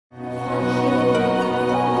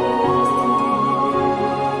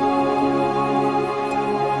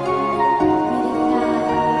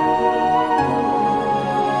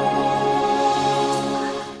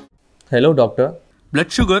Hello doctor.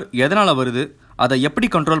 Blood sugar எதனால் வருது, அதை எப்படி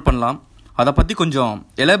கண்ட்ரோல் பண்ணலாம், அதை பற்றி கொஞ்சம்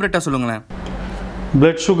எலாபரேட்டாக சொல்லுங்களேன்.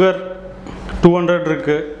 பிளட் சுகர் 200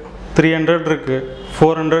 இருக்குது, 300 இருக்குது,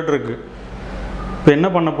 400 இருக்குது. இப்போ என்ன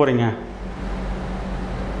பண்ண போகிறீங்க?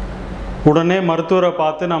 உடனே மருத்துவரை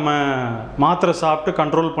பார்த்து நம்ம மாத்திரை சாப்பிட்டு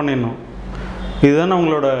கண்ட்ரோல் பண்ணிடணும், இதுதானே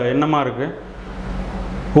உங்களோட எண்ணமாக இருக்குது.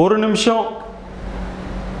 ஒரு நிமிஷம்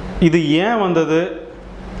இது ஏன் வந்தது,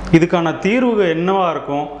 இதுக்கான தீர்வு என்னவாக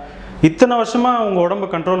இருக்கும், இத்தனை வருஷமாக உங்கள் உடம்பை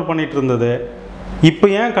கண்ட்ரோல் பண்ணிகிட்டு இருந்தது, இப்போ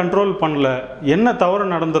ஏன் கண்ட்ரோல் பண்ணல, என்ன தவறு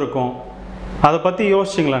நடந்திருக்கும், அதை பற்றி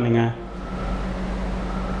யோசிச்சிங்களா நீங்கள்?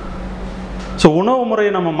 ஸோ உணவு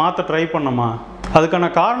முறையை நம்ம மாற்ற ட்ரை பண்ணோமா, அதுக்கான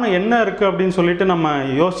காரணம் என்ன இருக்குது அப்படின்னு சொல்லிட்டு நம்ம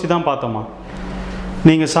யோசித்து தான் பார்த்தோமா?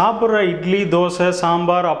 நீங்கள் சாப்பிட்ற இட்லி, தோசை,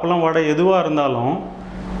 சாம்பார், அப்பளம், வடை எதுவாக இருந்தாலும்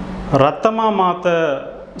ரத்தமாக மாற்ற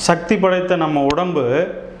சக்தி படைத்த நம்ம உடம்பு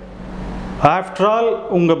ஆஃப்டர் ஆல்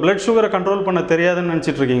உங்கள் பிளட் சுகரை கண்ட்ரோல் பண்ண தெரியாதுன்னு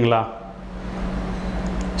நினச்சிட்ருக்கீங்களா?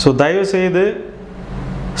 ஸோ தயவுசெய்து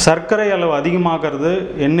சர்க்கரை அளவு அதிகமாகிறது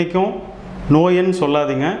என்றைக்கும் நோயின்னு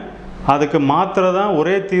சொல்லாதீங்க. அதுக்கு மாத்திரை தான்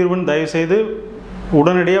ஒரே தீர்வுன்னு தயவுசெய்து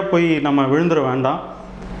உடனடியாக போய் நம்ம விழுந்துட வேண்டாம்.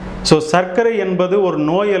 ஸோ சர்க்கரை என்பது ஒரு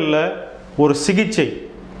நோய் அல்ல, ஒரு சிகிச்சை.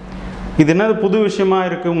 இது என்னது புது விஷயமாக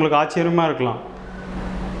இருக்குது, உங்களுக்கு ஆச்சரியமாக இருக்கலாம்.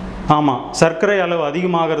 ஆமாம், சர்க்கரை அளவு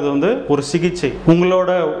அதிகமாகிறது ஒரு சிகிச்சை.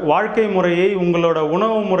 உங்களோட வாழ்க்கை முறையை, உங்களோட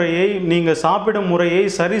உணவு முறையை, நீங்கள் சாப்பிடும் முறையை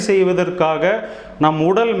சரி செய்வதற்காக நம்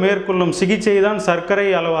உடல் மேற்கொள்ளும் சிகிச்சை தான் சர்க்கரை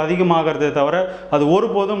அளவு அதிகமாகிறதே தவிர அது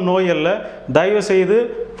ஒருபோதும் நோய் அல்ல. தயவுசெய்து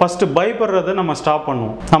ஃபஸ்ட்டு பயப்படுறதை நம்ம ஸ்டாப்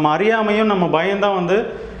பண்ணுவோம். நம்ம அறியாமையும் நம்ம பயம்தான்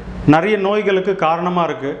நிறைய நோய்களுக்கு காரணமாக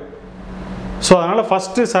இருக்குது. ஸோ அதனால்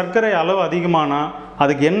ஃபஸ்ட்டு சர்க்கரை அளவு அதிகமானால்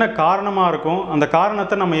அதுக்கு என்ன காரணமாக இருக்கும், அந்த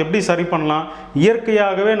காரணத்தை நம்ம எப்படி சரி பண்ணலாம்,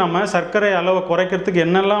 இயற்கையாகவே நம்ம சர்க்கரை அளவை குறைக்கிறதுக்கு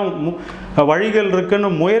என்னெல்லாம் வழிகள் இருக்குன்னு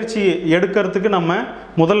முயற்சி எடுக்கிறதுக்கு நம்ம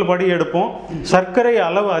முதல் படி எடுப்போம். சர்க்கரை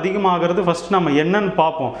அளவு அதிகமாகிறது ஃபஸ்ட்டு நம்ம என்னன்னு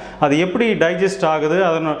பார்ப்போம், அது எப்படி டைஜஸ்ட் ஆகுது,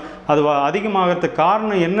 அது அதிகமாகிறதுக்கு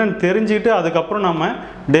காரணம் என்னன்னு தெரிஞ்சுக்கிட்டு அதுக்கப்புறம் நம்ம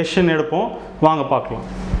டெசிஷன் எடுப்போம். வாங்க பார்க்கலாம்.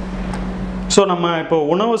 ஸோ நம்ம இப்போ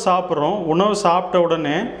உணவு சாப்பிட்றோம், உணவு சாப்பிட்ட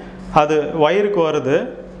உடனே அது வயிறுக்கு வருது.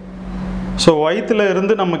 ஸோ வயிற்றில்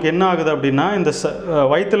இருந்து நமக்கு என்ன ஆகுது அப்படின்னா, இந்த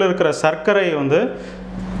வயிற்றில் இருக்கிற சர்க்கரை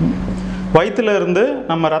வயிற்றில் இருந்து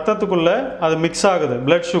நம்ம ரத்தத்துக்குள்ளே அது மிக்ஸ் ஆகுது,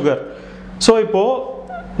 பிளட் சுகர். ஸோ இப்போது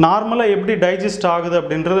நார்மலாக எப்படி டைஜஸ்ட் ஆகுது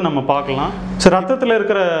அப்படின்றது நம்ம பார்க்கலாம். ஸோ ரத்தத்தில்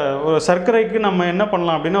இருக்கிற ஒரு சர்க்கரைக்கு நம்ம என்ன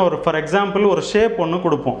பண்ணலாம் அப்படின்னா, ஃபார் எக்ஸாம்பிள் ஒரு ஷேப் ஒன்று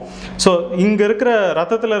கொடுப்போம். ஸோ இங்கே இருக்கிற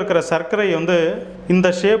ரத்தத்தில் இருக்கிற சர்க்கரை இந்த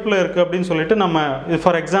ஷேப்பில் இருக்குது அப்படின்னு சொல்லிட்டு நம்ம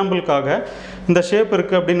ஃபார் எக்ஸாம்பிளுக்காக இந்த ஷேப்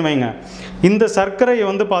இருக்குது அப்படின்னு வைங்க. இந்த சர்க்கரை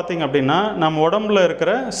பார்த்திங்க அப்படின்னா நம்ம உடம்புல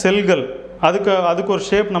இருக்கிற செல்கள், அதுக்கு ஒரு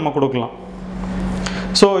ஷேப் நம்ம கொடுக்கலாம்.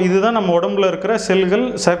 ஸோ இதுதான் நம்ம உடம்புல இருக்கிற செல்கள்,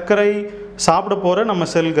 சர்க்கரை சாப்பிட போகிற நம்ம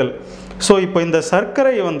செல்கள். ஸோ இப்போ இந்த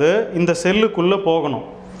சர்க்கரை இந்த செல்லுக்குள்ளே போகணும்.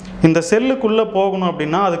 இந்த செல்லுக்குள்ளே போகணும்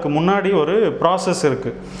அப்படின்னா அதுக்கு முன்னாடி ஒரு ப்ராசஸ்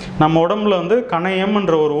இருக்குது. நம்ம உடம்புல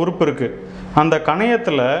கணையம்ன்ற ஒரு உறுப்பு இருக்குது. அந்த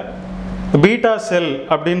கணையத்தில் பீட்டா செல்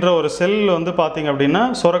அப்படின்ற ஒரு செல் பார்த்திங்க அப்படின்னா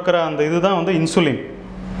சுரக்கிற அந்த இதுதான் இன்சுலின்.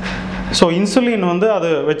 ஸோ இன்சுலின் அது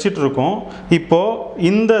வச்சிட்ருக்கோம். இப்போது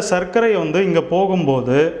இந்த சர்க்கரை இங்கே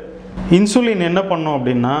போகும்போது இன்சுலின் என்ன பண்ணும்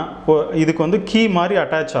அப்படின்னா இதுக்கு கீ மாதிரி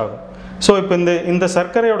அட்டாச் ஆகும். ஸோ இப்போ இந்த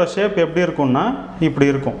சர்க்கரையோட ஷேப் எப்படி இருக்கும்னா இப்படி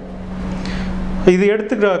இருக்கும். இது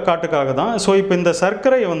எடுத்துக்காட்டுக்காக தான். ஸோ இப்போ இந்த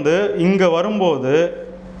சர்க்கரை இங்கே வரும்போது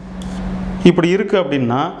இப்படி இருக்குது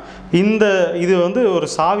அப்படின்னா இது ஒரு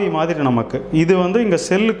சாவி மாதிரி நமக்கு. இது இங்கே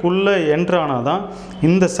செல்லுக்குள்ளே என்ட்ரானால் தான்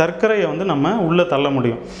இந்த சர்க்கரையை நம்ம உள்ளே தள்ள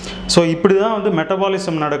முடியும். ஸோ இப்படி தான்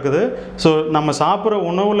மெட்டபாலிசம் நடக்குது. ஸோ நம்ம சாப்பிட்ற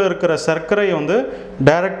உணவில் இருக்கிற சர்க்கரையை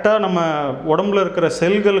டைரெக்டாக நம்ம உடம்புல இருக்கிற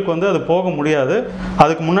செல்களுக்கு அது போக முடியாது.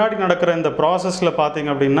 அதுக்கு முன்னாடி நடக்கிற இந்த ப்ராசஸில்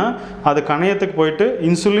பார்த்திங்க அப்படின்னா அது கணையத்துக்கு போயிட்டு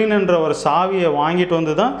இன்சுலின் என்ற ஒரு சாவியை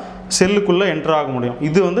வாங்கிட்டு தான் செல்லுக்குள்ளே என்ட்ராக முடியும்.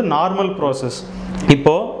 இது நார்மல் ப்ராசஸ்.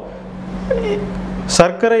 இப்போது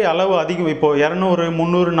சர்க்கரை அளவு அதிகம், இப்போது 200,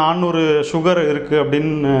 300, 400 சுகர் இருக்குது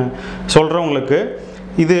அப்படின்னு சொல்கிறவங்களுக்கு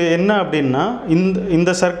இது என்ன அப்படின்னா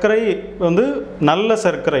இந்த சர்க்கரை நல்ல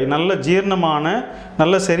சர்க்கரை, நல்ல ஜீரணமான,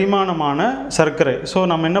 நல்ல செரிமானமான சர்க்கரை. ஸோ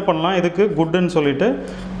நம்ம என்ன பண்ணலாம், இதுக்கு குட்டுன்னு சொல்லிட்டு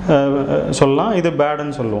சொல்லலாம், இது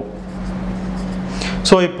பேடுன்னு சொல்லுவோம்.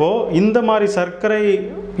 ஸோ இப்போது இந்த மாதிரி சர்க்கரை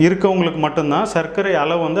இருக்கவங்களுக்கு மட்டும்தான் சர்க்கரை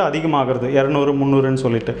அளவு அதிகமாகிறது, 200, 300ன்னு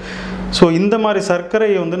சொல்லிட்டு. ஸோ இந்த மாதிரி சர்க்கரை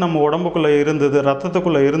நம்ம உடம்புக்குள்ளே இருந்தது,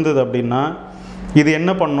 ரத்தத்துக்குள்ளே இருந்தது அப்படின்னா இது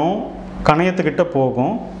என்ன பண்ணும், கணையத்துக்கிட்ட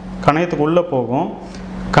போகும், கணையத்துக்குள்ளே போகும்.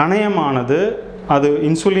 கணையமானது அது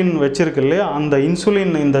இன்சுலின் வச்சிருக்கு இல்லையா, அந்த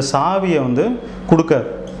இன்சுலின் இந்த சாவியை கொடுக்காது.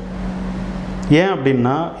 ஏன்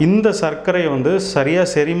அப்படின்னா இந்த சர்க்கரை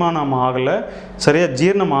சரியாக செரிமானம் ஆகலை, சரியாக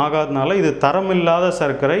ஜீரணம் ஆகாதனால இது தரமில்லாத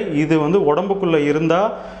சர்க்கரை. இது உடம்புக்குள்ளே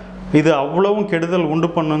இருந்தால் இது அவ்வளவும் கெடுதல் உண்டு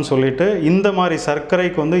பண்ணுன்னு சொல்லிட்டு இந்த மாதிரி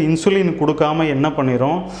சர்க்கரைக்கு வந்து இன்சுலின் கொடுக்காம என்ன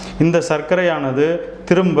பண்ணிடும், இந்த சர்க்கரையானது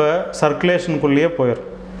திரும்ப சர்க்குலேஷனுக்குள்ளேயே போயிடும்.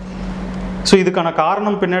 ஸோ இதுக்கான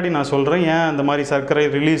காரணம் பின்னாடி நான் சொல்கிறேன், ஏன் இந்த மாதிரி சர்க்கரை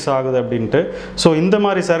ரிலீஸ் ஆகுது அப்படின்ட்டு. ஸோ இந்த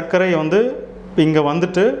மாதிரி சர்க்கரை வந்து இங்கே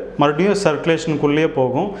வந்துட்டு மறுபடியும் சர்க்குலேஷனுக்குள்ளேயே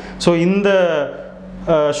போகும். ஸோ இந்த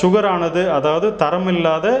சுகரானது, அதாவது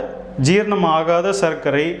தரமில்லாத ஜீரணம் ஆகாத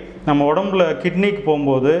சர்க்கரை நம்ம உடம்புல கிட்னிக்கு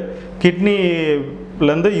போகும்போது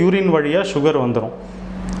கிட்னிலேருந்து யூரின் வழியாக சுகர் வந்துடும்.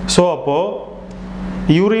 ஸோ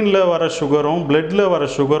அப்போது யூரினில் வர சுகரும் பிளட்டில் வர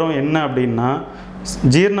சுகரும் என்ன அப்படின்னா,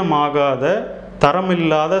 ஜீரணம் ஆகாத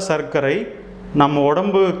தரமில்லாத சர்க்கரை நம்ம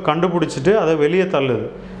உடம்பு கண்டுபிடிச்சிட்டு அதை வெளியே தள்ளுது.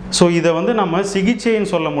 ஸோ இதை வந்து நம்ம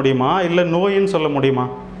சிகிச்சைன்னு சொல்ல முடியுமா, இல்லை நோயின்னு சொல்ல முடியுமா?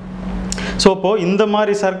 ஸோ இப்போது இந்த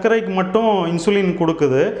மாதிரி சர்க்கரைக்கு மட்டும் இன்சுலின்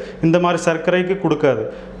கொடுக்குது, இந்த மாதிரி சர்க்கரைக்கு கொடுக்காது.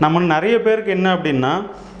 நம்ம நிறைய பேருக்கு என்ன அப்படின்னா,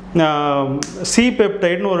 சி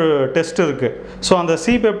பெப்டைட்னு ஒரு டெஸ்ட் இருக்குது. ஸோ அந்த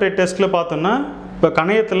சி பெப்டைட் டெஸ்ட்டில் பார்த்தோன்னா இப்போ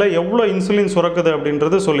கணையத்தில் எவ்வளோ இன்சுலின் சுரக்குது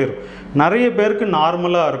அப்படின்றது சொல்லிடும். நிறைய பேருக்கு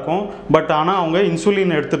நார்மலாக இருக்கும், பட் ஆனால் அவங்க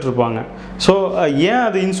இன்சுலின் எடுத்துகிட்டு இருப்பாங்க. ஸோ ஏன்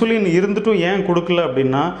அது இன்சுலின் இருந்துட்டும் ஏன் கொடுக்கல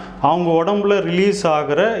அப்படின்னா, அவங்க உடம்புல ரிலீஸ்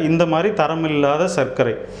ஆகிற இந்த மாதிரி தரமில்லாத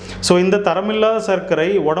சர்க்கரை. ஸோ இந்த தரமில்லாத சர்க்கரை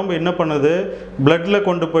உடம்பு என்ன பண்ணுது, பிளட்டில்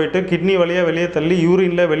கொண்டு போயிட்டு கிட்னி வழியாக வெளியே தள்ளி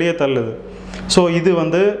யூரினில் வெளியே தள்ளுது. ஸோ இது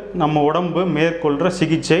வந்து நம்ம உடம்பு மேற்கொள்கிற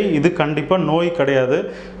சிகிச்சை, இது கண்டிப்பாக நோய் கிடையாது.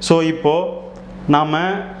 ஸோ இப்போது நாம்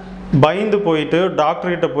பயந்து போயிட்டு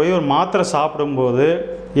டாக்டர்கிட்ட போய் ஒரு மாத்திரை சாப்பிடும்போது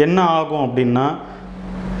என்ன ஆகும் அப்படின்னா,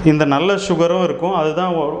 இந்த நல்ல சுகரும் இருக்கும்,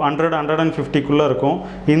 அதுதான் 100-150க்குள்ளே இருக்கும்,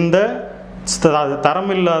 இந்த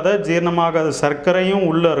தரமில்லாத ஜீரணமாகாத சர்க்கரையும்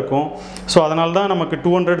உள்ளே இருக்கும். ஸோ அதனால தான் நமக்கு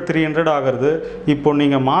 200-300 ஆகிறது. இப்போ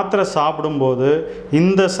நீங்கள் மாத்திரை சாப்பிடும்போது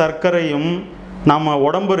இந்த சர்க்கரையும் நம்ம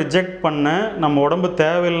உடம்பு ரிஜெக்ட் பண்ண, நம்ம உடம்பு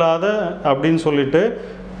தேவையில்லாத அப்படின்னு சொல்லிட்டு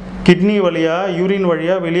கிட்னி வழியாக யூரின்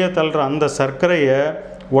வழியாக வெளியே தள்ளுற அந்த சர்க்கரையை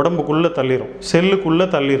உடம்புக்குள்ளே தள்ளிடும், செல்லுக்குள்ளே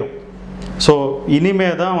தள்ளிடும். ஸோ இனிமே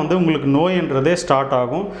தான் வந்து உங்களுக்கு நோயின்றதே ஸ்டார்ட்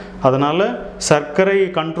ஆகும். அதனால் சர்க்கரை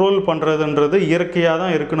கண்ட்ரோல் பண்ணுறதுன்றது இயற்கையாக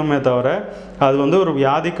தான் இருக்கணுமே தவிர அது வந்து ஒரு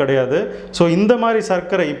வியாதி கிடையாது. ஸோ இந்த மாதிரி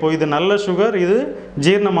சர்க்கரை, இப்போது இது நல்ல சுகர், இது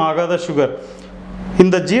ஜீரணம் ஆகாத சுகர்.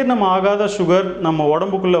 இந்த ஜீரணம் ஆகாத சுகர் நம்ம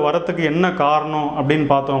உடம்புக்குள்ளே வரத்துக்கு என்ன காரணம் அப்படின்னு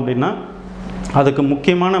பார்த்தோம் அப்படின்னா, அதுக்கு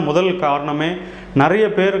முக்கியமான முதல் காரணமே, நிறைய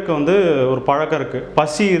பேருக்கு வந்து ஒரு பழக்கம் இருக்குது,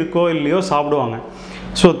 பசி இருக்கோ இல்லையோ சாப்பிடுவாங்க.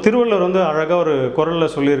 ஸோ திருவள்ளுவர் வந்து அழகாக ஒரு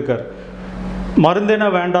குறளில் சொல்லியிருக்கார், மருந்தென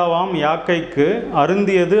வேண்டாவாம் யாக்கைக்கு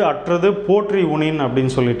அருந்தியது அற்றது போற்றி உணின்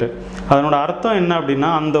அப்படின்னு சொல்லிட்டு. அதனோட அர்த்தம் என்ன அப்படின்னா,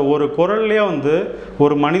 அந்த ஒரு குறள்லேயே வந்து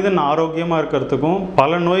ஒரு மனிதன் ஆரோக்கியமாக இருக்கிறதுக்கும்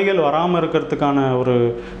பல நோய்கள் வராமல் இருக்கிறதுக்கான ஒரு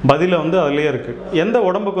பதிலை வந்து அதுலேயே இருக்குது. எந்த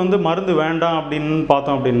உடம்புக்கு வந்து மருந்து வேண்டாம் அப்படின்னு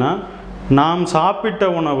பார்த்தோம் அப்படின்னா, நாம் சாப்பிட்ட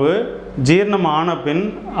உணவு ஜீரணம் ஆன பின்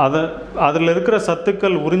அதில் இருக்கிற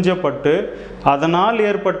சத்துக்கள் உறிஞ்சப்பட்டு அதனால்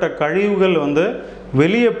ஏற்பட்ட கழிவுகள் வந்து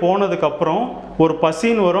வெளியே போனதுக்கப்புறம் ஒரு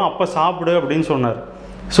பசின்னு வரும், அப்போ சாப்பிடு அப்படின்னு சொன்னார்.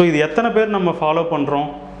 ஸோ இது எத்தனை பேர் நம்ம ஃபாலோ பண்ணுறோம்?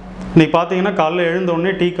 இன்றைக்கி பார்த்தீங்கன்னா காலைல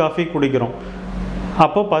எழுந்தோடனே டீ காஃபி குடிக்கிறோம்,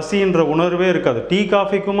 அப்போ பசின்ற உணர்வே இருக்காது. டீ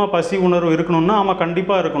காஃபிக்குமா பசி உணர்வு இருக்கணும்னா ஆமாம்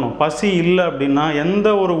கண்டிப்பாக இருக்கணும். பசி இல்லை அப்படின்னா எந்த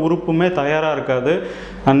ஒரு உறுப்புமே தயாராக இருக்காது.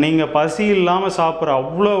 நீங்கள் பசி இல்லாமல் சாப்பிட்ற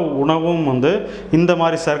அவ்வளோ உணவும் வந்து இந்த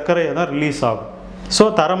மாதிரி சர்க்கரையை தான் ரிலீஸ் ஆகும். ஸோ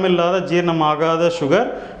தரமில்லாத ஜீரணமாகாத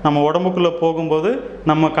சுகர் நம்ம உடம்புக்குள்ளே போகும்போது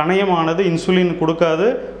நம்ம கணையமானது இன்சுலின் கொடுக்காது,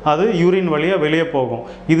 அது யூரின் வழியாக வெளியே போகும்.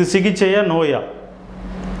 இது சிகிச்சையாக நோயா?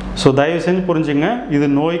 ஸோ தயவு செஞ்சு புரிஞ்சுங்க, இது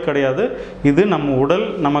நோய் கிடையாது, இது நம்ம உடல்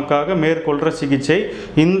நமக்காக மேற்கொள்கிற சிகிச்சை.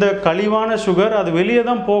 இந்த கழிவான சுகர் அது வெளியே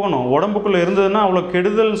தான் போகணும், உடம்புக்குள்ளே இருந்ததுன்னா அவ்வளோ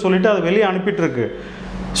கெடுதல்னு சொல்லிட்டு அது வெளியே அனுப்பிட்டுருக்கு.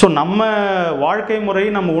 ஸோ நம்ம வாழ்க்கை முறை,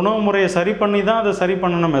 நம்ம உணவு முறையை சரி பண்ணி தான் அதை சரி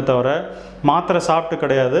பண்ணணுமே தவிர மாத்திரை சாப்பிட்டு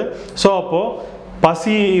கிடையாது. ஸோ அப்போது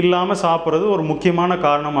பசி இல்லாமல் சாப்பிட்றது ஒரு முக்கியமான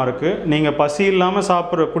காரணமாக இருக்குது. நீங்கள் பசி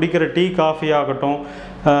இல்லாமல் குடிக்கிற டீ காஃபி ஆகட்டும்,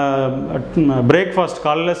 பிரேக்ஃபாஸ்ட்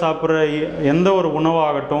காலையில் சாப்பிட்ற எந்த ஒரு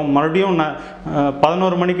உணவாகட்டும், மறுபடியும்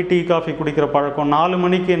 11 மணிக்கு டீ காஃபி குடிக்கிற பழக்கம், 4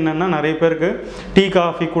 மணிக்கு என்னென்னா நிறைய பேருக்கு டீ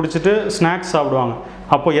காஃபி குடிச்சிட்டு ஸ்நாக்ஸ் சாப்பிடுவாங்க.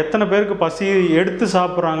 அப்போ எத்தனை பேருக்கு பசி எடுத்து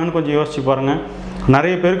சாப்பிட்றாங்கன்னு கொஞ்சம் யோசிச்சு பாருங்கள்.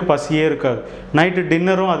 நிறைய பேருக்கு பசியே இருக்காது. நைட்டு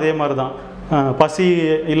டின்னரும் அதே மாதிரி தான், பசி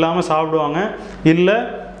இல்லாமல் சாப்பிடுவாங்க, இல்லை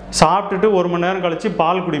சாப்பிட்டுட்டு 1 மணி நேரம் கழித்து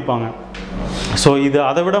பால் குடிப்பாங்க. ஸோ இது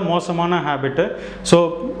அதை விட மோசமான ஹேபிட்டு. ஸோ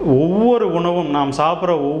ஒவ்வொரு உணவும், நாம்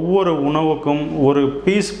சாப்பிட்ற ஒவ்வொரு உணவுக்கும், ஒரு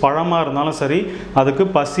பீஸ் பழமாக இருந்தாலும் சரி, அதுக்கு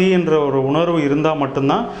பசி என்ற ஒரு உணர்வு இருந்தால்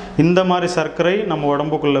மட்டும்தான் இந்த மாதிரி சர்க்கரை நம்ம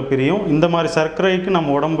உடம்புக்குள்ளே பிரியும். இந்த மாதிரி சர்க்கரைக்கு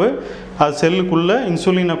நம்ம உடம்பு அது செல்லுக்குள்ளே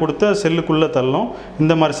இன்சுலினை கொடுத்து அது செல்லுக்குள்ளே தள்ளும்,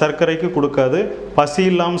 இந்த மாதிரி சர்க்கரைக்கு கொடுக்காது. பசி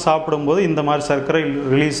இல்லாமல் சாப்பிடும்போது இந்த மாதிரி சர்க்கரை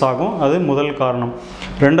ரிலீஸ் ஆகும். அது முதல் காரணம்.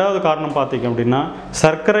 ரெண்டாவது காரணம் பார்த்திங்க அப்படின்னா,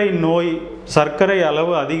 சர்க்கரை நோய், சர்க்கரை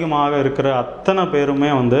அளவு அதிகமாக இருக்கிற அத்தனை பேருமே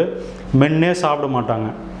வந்து மென்னே சாப்பிட மாட்டாங்க.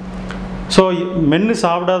 ஸோ மென்று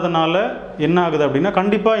சாப்பிடாதனால என்ன ஆகுது அப்படின்னா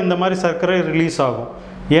கண்டிப்பாக இந்த மாதிரி சர்க்கரை ரிலீஸ் ஆகும்.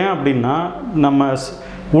 ஏன் அப்படின்னா நம்ம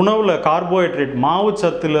உணவில் கார்போஹைட்ரேட்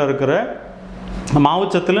மாவுச்சத்தில் இருக்கிற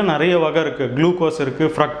மாவுச்சத்தில் நிறைய வகை இருக்குது. குளுக்கோஸ்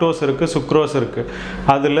இருக்குது, ஃப்ரக்டோஸ் இருக்குது, சுக்ரோஸ் இருக்குது.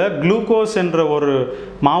 அதில் குளுக்கோஸ் என்ற ஒரு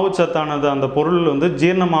மாவுச்சத்தானது அந்த பொருள் வந்து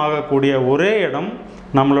ஜீரணமாகக்கூடிய ஒரே இடம்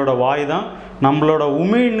நம்மளோட வாய் தான். நம்மளோட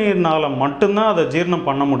உமிழ்நீர்னால் மட்டும்தான் அதை ஜீரணம்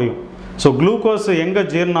பண்ண முடியும். ஸோ குளுக்கோஸ் எங்கே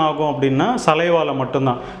ஜீரணம் ஆகும் அப்படின்னா சலைவால்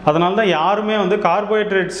மட்டும்தான். அதனால தான் யாருமே வந்து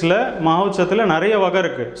கார்போஹைட்ரேட்ஸில் மாவுச்சத்தில் நிறைய வகை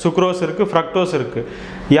இருக்குது. சுக்ரோஸ் இருக்குது, ஃப்ரக்டோஸ் இருக்குது.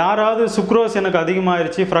 யாராவது சுக்ரோஸ் எனக்கு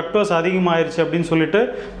அதிகமாகிருச்சு, ஃப்ரக்டோஸ் அதிகமாகிருச்சு அப்படின்னு சொல்லிட்டு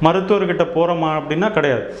மருத்துவர்கிட்ட போகிறோமா அப்படின்னா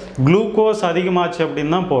கிடையாது. குளுக்கோஸ் அதிகமாச்சு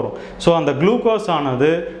அப்படின்னு தான் போகிறோம். ஸோ அந்த குளுக்கோஸ்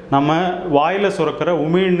ஆனது நம்ம வாயில் சுரக்கிற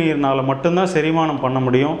உமிழ்நீர்னால் மட்டும்தான் செரிமானம் பண்ண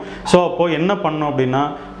முடியும். ஸோ அப்போது என்ன பண்ணோம் அப்படின்னா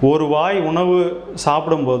ஒரு வாய் உணவு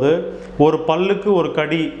சாப்பிடும்போது ஒரு பல்லுக்கு ஒரு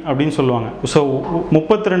கடி அப்படின்னு சொல்லுவாங்க. ஸோ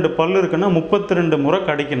 32 பல் இருக்குன்னா 32 முறை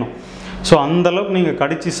கடிக்கணும். ஸோ அந்தளவுக்கு நீங்கள்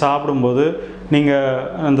கடித்து சாப்பிடும்போது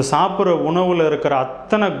நீங்கள் அந்த சாப்பிட்ற உணவில் இருக்கிற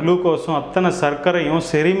அத்தனை குளுக்கோஸும் அத்தனை சர்க்கரையும்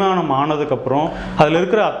செரிமானம் ஆனதுக்கப்புறம் அதில்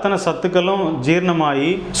இருக்கிற அத்தனை சத்துக்களும்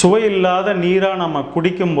ஜீரணமாகி சுவையில்லாத நீராக நம்ம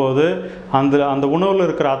குடிக்கும்போது அந்த உணவில்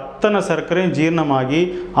இருக்கிற அத்தனை சர்க்கரையும் ஜீரணமாகி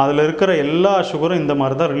அதில் இருக்கிற எல்லா சுகரும் இந்த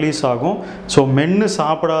மாதிரி தான் ரிலீஸ் ஆகும். ஸோ மென்று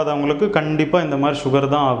சாப்பிடாதவங்களுக்கு கண்டிப்பாக இந்த மாதிரி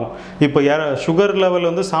சுகர் தான் ஆகும். இப்போ சுகர் லெவல்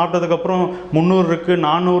வந்து சாப்பிட்டதுக்கப்புறம் 300 இருக்குது,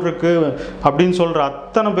 400 இருக்குது அப்படின்னு சொல்கிற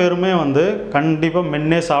அத்தனை பேருமே வந்து கண்டிப்பாக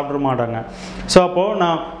மென்னே சாப்பிட மாட்டாங்க. ஸோ அப்போது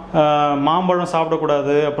நான் மாம்பழம்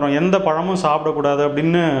சாப்பிடக்கூடாது, அப்புறம் எந்த பழமும் சாப்பிடக்கூடாது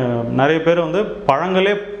அப்படின்னு நிறைய பேர் வந்து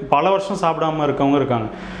பழங்களே பல வருஷம் சாப்பிடாமல் இருக்கவங்க இருக்காங்க.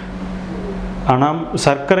 ஆனால்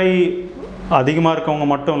சர்க்கரை அதிகமாக இருக்கவங்க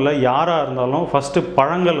மட்டும் இல்லை, யாராக இருந்தாலும் ஃபஸ்ட்டு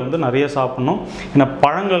பழங்கள் வந்து நிறைய சாப்பிட்ணும். ஏன்னா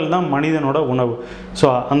பழங்கள் தான் மனிதனோட உணவு. ஸோ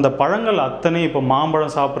அந்த பழங்கள் அத்தனை இப்போ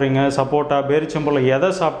மாம்பழம் சாப்பிட்றீங்க, சப்போட்டா, பேரிச்சம்பழம் எதை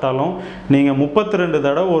சாப்பிட்டாலும் நீங்கள் 32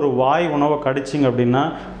 தடவை ஒரு வாய் உணவை கடிச்சிங்க அப்படின்னா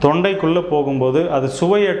தொண்டைக்குள்ளே போகும்போது அது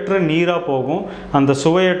சுவையற்ற நீராக போகும். அந்த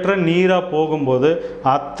சுவையற்ற நீராக போகும்போது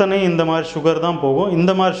அத்தனை இந்த மாதிரி சுகர் தான் போகும்.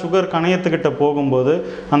 இந்த மாதிரி சுகர் கணையத்துக்கிட்ட போகும்போது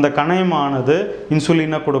அந்த கணையமானது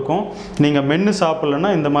இன்சுலினை கொடுக்கும். நீங்கள் மென்று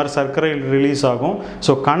சாப்பிட்லன்னா இந்த மாதிரி சர்க்கரை ரிலீஸ் ஆகும்.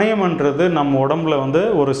 ஸோ கணையம்ன்றது நம்ம உடம்புல வந்து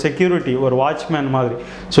ஒரு செக்யூரிட்டி, ஒரு வாட்ச்மேன் மாதிரி.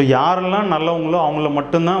 ஸோ யாரெல்லாம் நல்லவங்களோ அவங்கள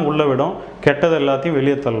மட்டும்தான் உள்ள விடும், கெட்டது எல்லாத்தையும்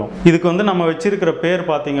வெளியே தள்ளும். இதுக்கு வந்து நம்ம வச்சிருக்கிற பேர்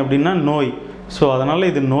பார்த்தீங்க அப்படின்னா நோய். ஸோ அதனால்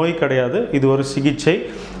இது நோய் கிடையாது, இது ஒரு சிகிச்சை.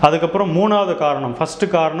 அதுக்கப்புறம் 3வது காரணம்,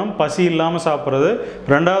 ஃபஸ்ட்டு காரணம் பசி இல்லாமல் சாப்பிட்றது,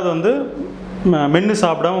 2வது வந்து மென்று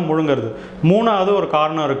சாப்பிடாமல் முழுங்கிறது, 3வது ஒரு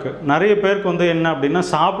காரணம் இருக்குது. நிறைய பேருக்கு வந்து என்ன அப்படின்னா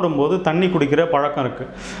சாப்பிடும்போது தண்ணி குடிக்கிற பழக்கம்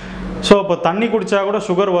இருக்குது. ஸோ அப்போ தண்ணி குடித்தா கூட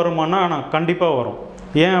சுகர் வருமானா? ஆனால் கண்டிப்பாக வரும்.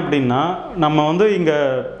 ஏன் அப்படின்னா நம்ம வந்து இங்கே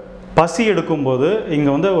பசி எடுக்கும்போது இங்கே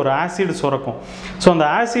வந்து ஒரு ஆசிட் சுரக்கும். ஸோ அந்த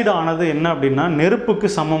ஆசிட் ஆனது என்ன அப்படின்னா நெருப்புக்கு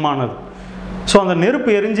சமமானது. ஸோ அந்த நெருப்பு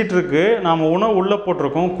எரிஞ்சிட்ருக்கு, நாம் உணவு உள்ளே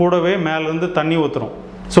போட்டிருக்கோம், கூடவே மேலேருந்து தண்ணி ஊற்றுறோம்.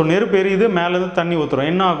 ஸோ நெருப்பு எரியுது, மேலேருந்து தண்ணி ஊற்றுறோம்,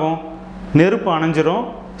 என்ன ஆகும்? நெருப்பு அணைஞ்சிரும்,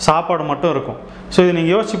 சாப்பாடு மட்டும் இருக்கும். ஸோ இது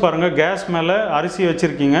நீங்கள் யோசிச்சு பாருங்கள், கேஸ் மேலே அரிசி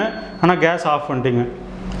வச்சுருக்கீங்க, ஆனால் கேஸ் ஆஃப் பண்ணிட்டீங்க,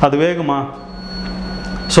 அது வேகுமா?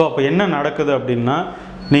 ஸோ அப்போ என்ன நடக்குது அப்படின்னா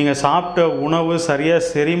நீங்கள் சாப்பிட்ட உணவு சரியாக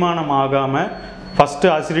செரிமானம் ஆகாமல் ஃபஸ்ட்டு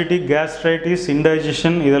அசிடிட்டி, கேஸ்ட்ரைட்டிஸ்,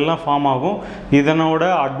 இன்டைஜஷன் இதெல்லாம் ஃபார்ம் ஆகும். இதனோட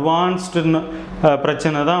அட்வான்ஸ்டு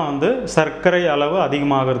பிரச்சனை தான் வந்து சர்க்கரை அளவு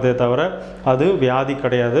அதிகமாகிறதே தவிர அது வியாதி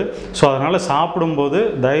கிடையாது. ஸோ அதனால் சாப்பிடும்போது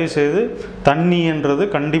தயவுசெய்து தண்ணின்றது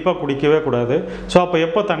கண்டிப்பாக குடிக்கவே கூடாது. ஸோ அப்போ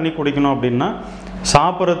எப்போ தண்ணி குடிக்கணும் அப்படின்னா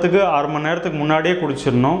சாப்பிட்றதுக்கு 1/2 மணி நேரத்துக்கு முன்னாடியே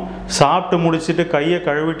குடிச்சிடணும். சாப்பிட்டு முடிச்சுட்டு கையை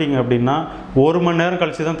கழுவிட்டிங்க அப்படின்னா 1 மணி நேரம்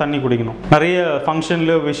கழித்து தான் தண்ணி குடிக்கணும். நிறைய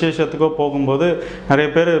ஃபங்க்ஷனில் விசேஷத்துக்கோ போகும்போது நிறைய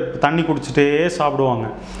பேர் தண்ணி குடிச்சிட்டே சாப்பிடுவாங்க.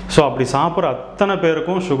 ஸோ அப்படி சாப்பிட்ற அத்தனை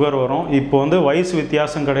பேருக்கும் சுகர் வரும். இப்போ வந்து வயசு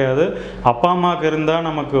வித்தியாசம் கிடையாது, அப்பா அம்மாவுக்கு இருந்தால்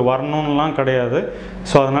நமக்கு வரணும்லாம் கிடையாது.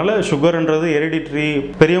 ஸோ அதனால் சுகர்ன்றது ஹெரிடிட்ரி,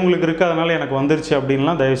 பெரியவங்களுக்கு இருக்குது அதனால் எனக்கு வந்துருச்சு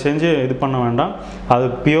அப்படின்லாம் தயவு செஞ்சு இது பண்ண வேண்டாம். அது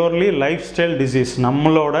பியூர்லி லைஃப் ஸ்டைல் டிசீஸ்.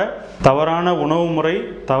 நம்மளோட தவறான உணவு முறை,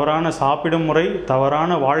 தவறான சாப்பிடும் முறை,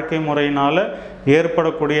 தவறான வாழ்க்கை முறையினால்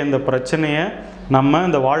ஏற்படக்கூடிய இந்த பிரச்சனையை நம்ம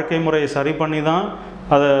இந்த வாழ்க்கை முறையை சரி பண்ணி தான்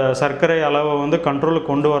அதை சர்க்கரை அளவை வந்து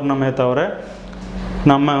கண்ட்ரோலுக்கு கொண்டு வரணுமே தவிர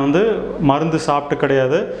நம்ம வந்து மருந்து சாப்பிட்டு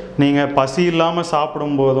கிடையாது. நீங்கள் பசி இல்லாமல்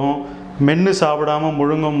சாப்பிடும் போதும், மென்று சாப்பிடாமல்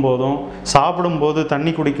முழுங்கும் போதும், சாப்பிடும்போது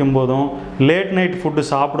தண்ணி குடிக்கும் போதும், லேட் நைட் ஃபுட்டு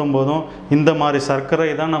சாப்பிடும்போதும் இந்த மாதிரி சர்க்கரை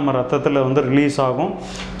தான் நம்ம ரத்தத்தில் வந்து ரிலீஸ் ஆகும்.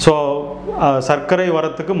 ஸோ சர்க்கரை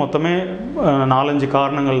வரத்துக்கு மொத்தமே 4-5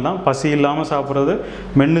 காரணங்கள் தான். பசி இல்லாமல் சாப்பிட்றது,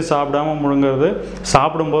 மென்று சாப்பிடாமல் முழுங்கிறது,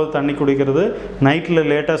 சாப்பிடும்போது தண்ணி குடிக்கிறது, நைட்டில்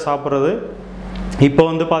லேட்டாக சாப்பிட்றது, இப்போ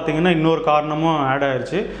வந்து பார்த்திங்கன்னா இன்னொரு காரணமும் ஆட்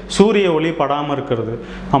ஆயிடுச்சு, சூரிய ஒளி படாமல் இருக்கிறது.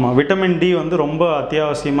 ஆமாம், விட்டமின் டி வந்து ரொம்ப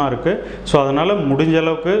அத்தியாவசியமாக இருக்குது. ஸோ அதனால் முடிஞ்ச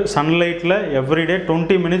அளவுக்கு சன்லைட்டில் எவ்ரிடே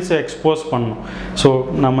 20 மினிட்ஸ் எக்ஸ்போஸ் பண்ணணும். ஸோ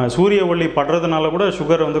நம்ம சூரிய ஒளி படுறதுனால கூட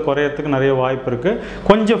சுகர் வந்து குறையறதுக்கு நிறைய வாய்ப்பு இருக்குது.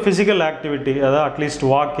 கொஞ்சம் ஃபிசிக்கல் ஆக்டிவிட்டி, அதாவது அட்லீஸ்ட்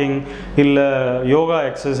வாக்கிங் இல்லை யோகா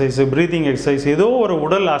எக்ஸசைஸு, ப்ரீத்திங் எக்ஸசைஸ், ஏதோ ஒரு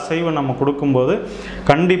உடல் அசைவு நம்ம கொடுக்கும்போது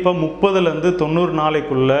கண்டிப்பாக 30லேருந்து 90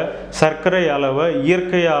 நாளைக்குள்ளே சர்க்கரை அளவை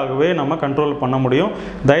இயற்கையாகவே நம்ம கண்ட்ரோல் பண்ண முடியும்.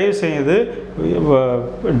 தயவுசெய்து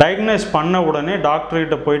டயக்னைஸ் பண்ண உடனே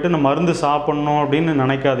டாக்டர்கிட்ட போயிட்டு நம்ம மருந்து சாப்பிட்ணும் அப்படின்னு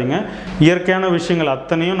நினைக்காதீங்க. இயற்கையான விஷயங்கள்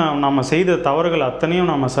அத்தனையும் நம்ம செய்த தவறுகள்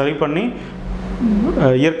அத்தனையும் நம்ம சரி பண்ணி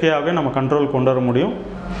இயற்கையாகவே நம்ம கண்ட்ரோல் கொண்டு வர முடியும்.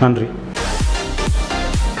 நன்றி.